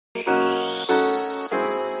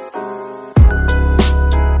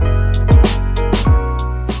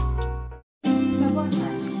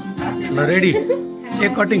Ready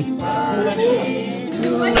cake cutting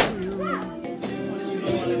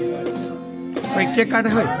भाइ cake काटे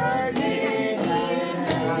खोइ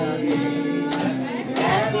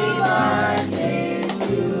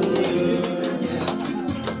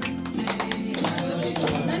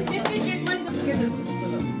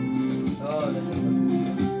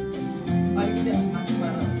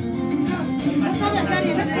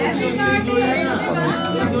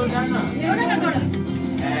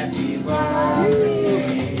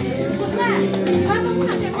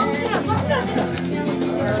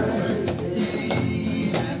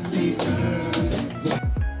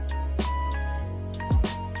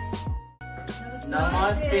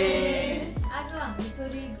नमस्ते। आज हाम्रो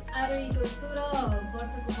छोरी आरोहीको 16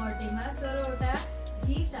 वर्षको बर्थडेमा 16वटा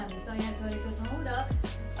गिफ्ट हामीले तयार गरेको छौँ र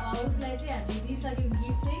उसलाई चाहिँ हामीले दिइसक्यौँ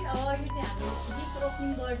गिफ्ट चाहिँ। अब अहिले चाहिँ हाम्रो गिफ्ट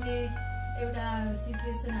ओपनिङ गर्ने एउटा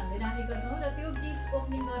सिचुएसन हामीले राखेका छौँ र त्यो गिफ्ट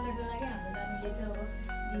ओपनिङ गर्नको लागि हाम्रो नानीले चाहिँ अब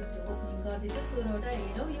गिफ्ट ओपनिङ गर्दैछ। 16वटा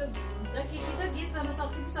हेरौँ यो र के छ गेस गर्न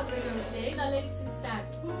सक्छ कि सक्दैन उसले है। ल लेट्स स्टार्ट।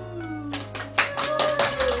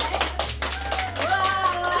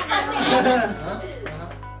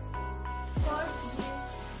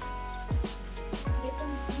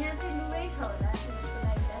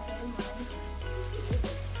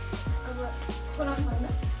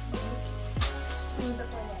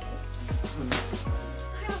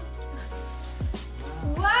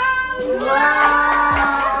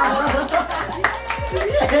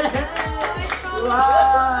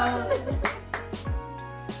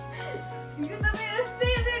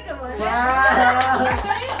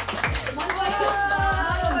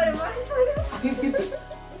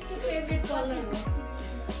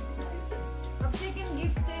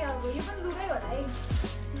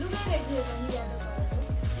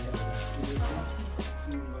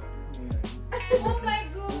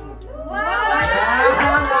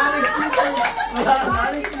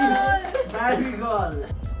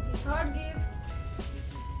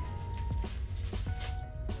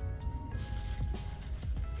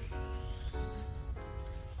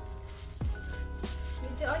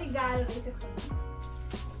 अलिक गाह्रो रहेछ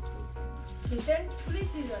खिचन ठुलै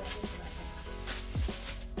चिज होला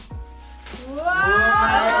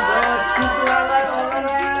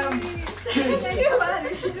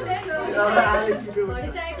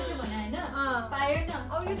चाहिएको थियो भने होइन पाएन।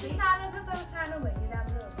 अब यो चाहिँ सानो छ तर सानो भयो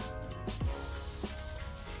राम्रो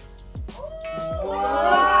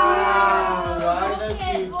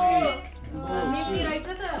रहेछ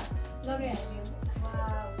त लगाइहाल्यो।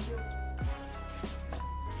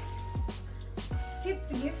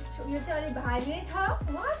 गिफ्ट यो चाहिँ अलि भारी नै छ।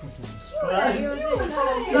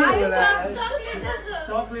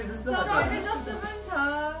 चकलेट जस्तो पनि छ,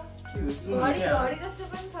 घडी जस्तो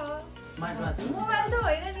पनि छ। मोबाइल त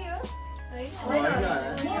होइन नि हो,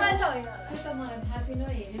 मोबाइल त होइन। त्यो त मलाई थाहा छैन,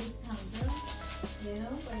 हेरेपछि थाहा हुन्छ।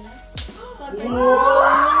 हेरौँ पहिला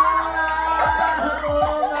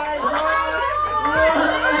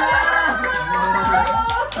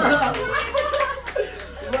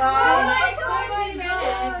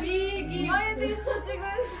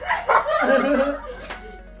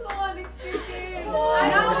so unexpected.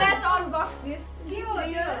 Now let's unbox this.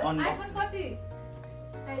 iPhone कति?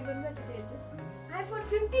 iPhone कति दिएछ? iPhone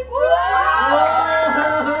 15.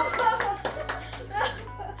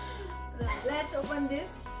 Let's open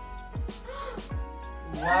this.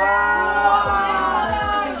 Wow.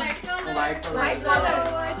 White color.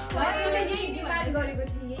 यही डिमान्ड गरेको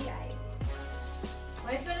थिएँ, यही आयो।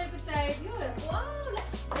 White color को चाहिएको थियो।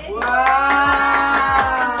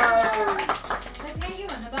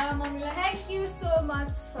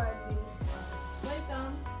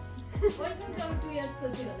 Welcome to our 2 years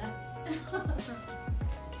पछि होला।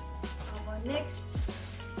 अब नेक्स्ट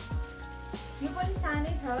यो पनि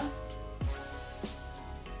सानै छ।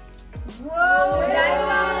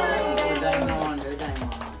 डायमन्ड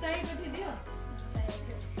चाहिएको थियो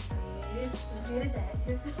धेरै चाहिएको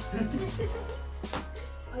थियो।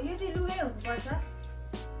 यो चाहिँ लुगै हुनुपर्छ।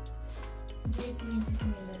 ड्रेस लिन्छ कि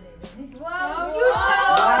मिल्दैन नि। वाउ क्युट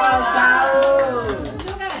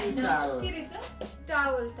लुगा हैन के रहेछ?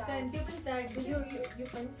 टावल चाहिँ त्यो पनि चाहिएको थियो। यो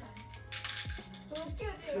पनि छ।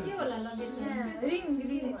 के होला ल गेसमा? रिङ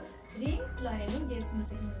ल हेर्नु गेसमा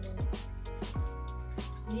चाहिँ मिल्दैन।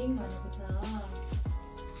 रिङ भनेको छ।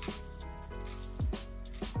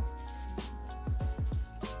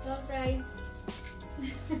 Surprise.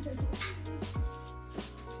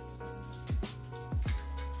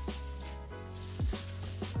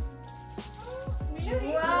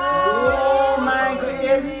 Oh my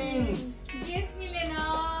goodness. Yes मिलेन।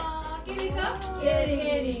 के रहेछ?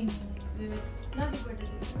 इयरिङ। नजिकबाट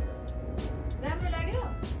राम्रो लाग्यो?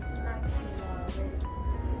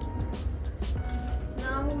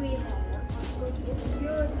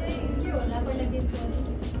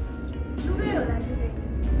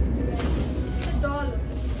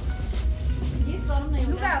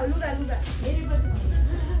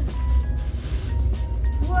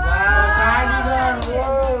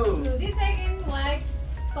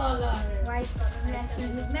 color. White color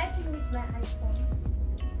matching with my iPhone.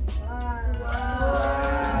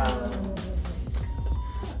 Wow.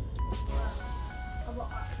 अब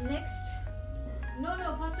next No,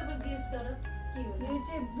 first of all guess गर के हो यो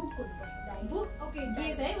चाहिँ book हुनुपर्छ दाइ. बुक ओके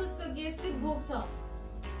गेस है उसको गेस चाहिँ बुक छ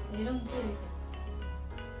हेरौँ के रहेछ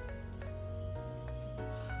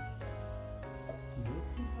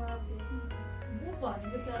बुक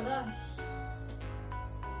भनेको छ ल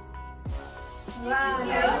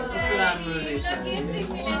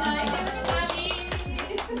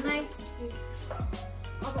Nice.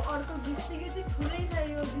 अब अर्को गिफ्ट चाहिँ यो चाहिँ ठुलै छ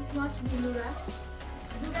यो दिस मस्ट बी लुगा.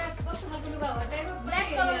 लुगा कस्तो खालको लुगा हो टाइपको ब्ल्याक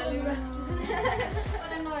कलरको लुगा.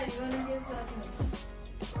 मलाई नहेरिकन गेस गर्ने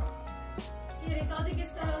के रहेछ अझै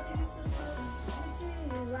गेस गर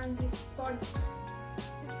One piece skirt.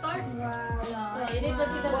 Skirt Wow.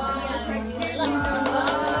 हेरेपछि त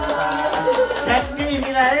झ्याक्कै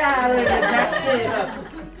मिलायो आरोही झ्याक्कै र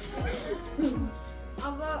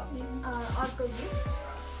अब अर्को गिफ्ट.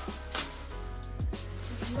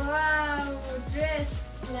 Wow, dress.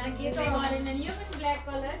 गेस गरेन नि यो पनि ब्ल्याक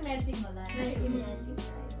कलर म्याचिङ होला Matching.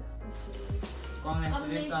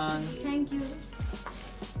 Congratulations. Thank you.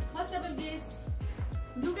 First of all guess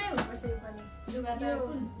लुगै हुनुपर्छ यो पनि. लुगा त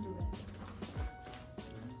कुन लुगा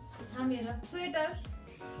छामेर स्वेटर.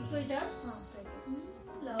 स्वेटर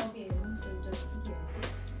ल ओके हेरौँ स्वेटर के रहेछ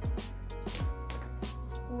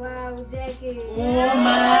Wow, jacket. Oh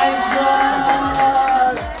my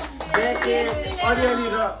god. Jacket. अलिअलि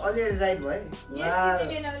राइट भयो. गेस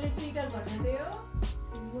मिलेन भने स्वेटर भन्नु थियो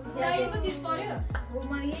चाहिएको चिज पर्यो हो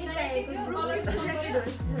मलाई यही चाहिएको थियो. कलर मन पर्यो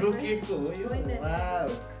ब्रोकेडको हो यो. वाउ.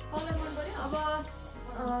 कलर मन पर्यो अब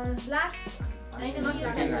लास्ट हैन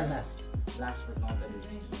Last but not the least.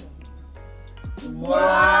 Wow.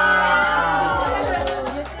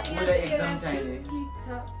 मलाई एकदम चाहिने.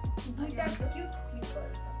 दुईटा cute क्लिपहरु.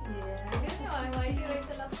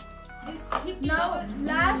 This Now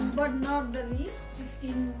last but not the least,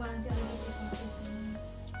 16 one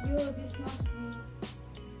yo this must be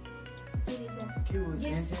के हो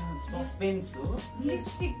सानो सस्पेन्स हो.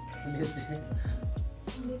 lipstick.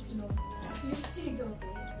 lipstick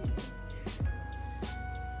okay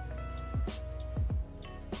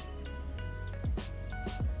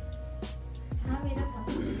छामेर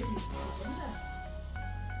थाप्नु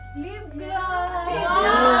Lip gloss. Wow.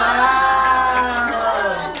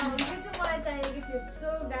 यो चाहिँ मलाई चाहिएको थियो. So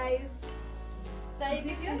guys,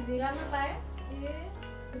 चाहिएको थियो राम्रो पाए okay.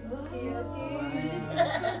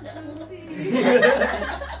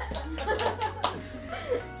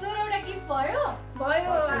 सोह्रवटा गिफ्ट भयो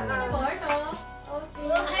भयो. भयो त okay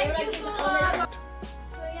Thank you so much.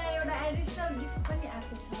 So यहाँ एउटा एडिसनल गिफ्ट पनि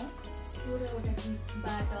आएको छ. 16वटा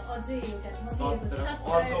गिफ्टबाट अझै एउटा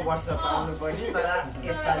अर्को वर्ष पाउनु पर्ने तर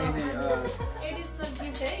यसपालि नै एडिसनल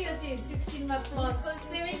गिफ्ट है यो चाहिँ 16 मा प्लस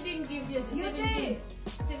 17 गिफ्ट यो चाहिँ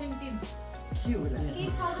 17 के होला. केही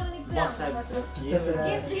सजाउने कुरा हुनुपर्छ.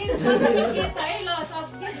 गेस कसैको गेस है ल सब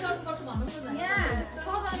गेस गर्नुपर्छ भन्नु त यहाँ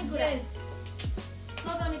सजाउने कुरा.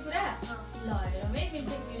 सजाउने कुरा ल हेरौँ है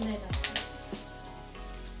मिल्छ कि मिल्दैन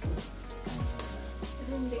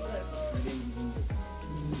room decor.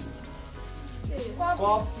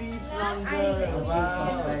 Coffee planter.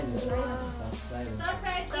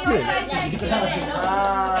 Surprise के Surprise. सरप्राइज यहाँ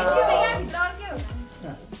भित्र अर्कै हो.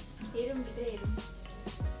 हेरौँ भित्र हेरौँ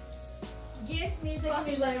गेस मिल्छ कि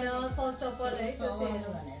मिल्दैन फर्स्ट अफ अल है त्यो चाहिँ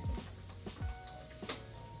हेरौँ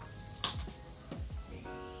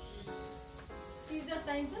सिजर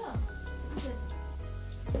चाहिन्छ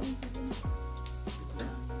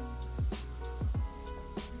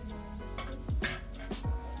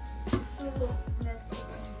So let's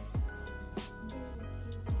open this.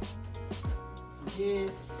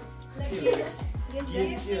 Yes.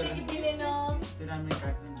 Guess मिल्यो कि मिलेन राम्रो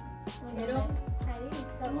काट्ने. हेरौँ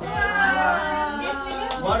गेस मिल्यो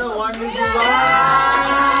What a wonderful.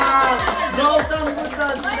 Wow. Gautam Buddha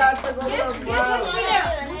Siddhartha Gautam.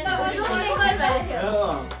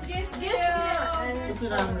 कस्तो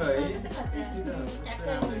राम्रो है.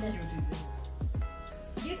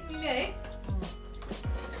 गेस मिल्यो है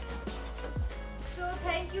So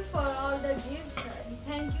thank you for all the gifts.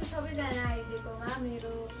 Thank you सबैजना आइदिएकोमा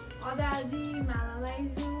मेरो अदाजी मामा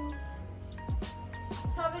माइजू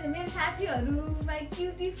सबै मेरो साथीहरू my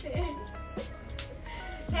cutie friends.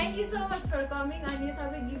 Thank you so much for coming and यो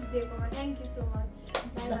सबै गिफ्ट दिएकोमा thank you so much.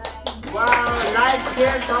 Bye bye. Wow, like,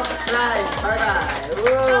 share, subscribe. Bye bye.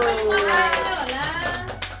 Whoa.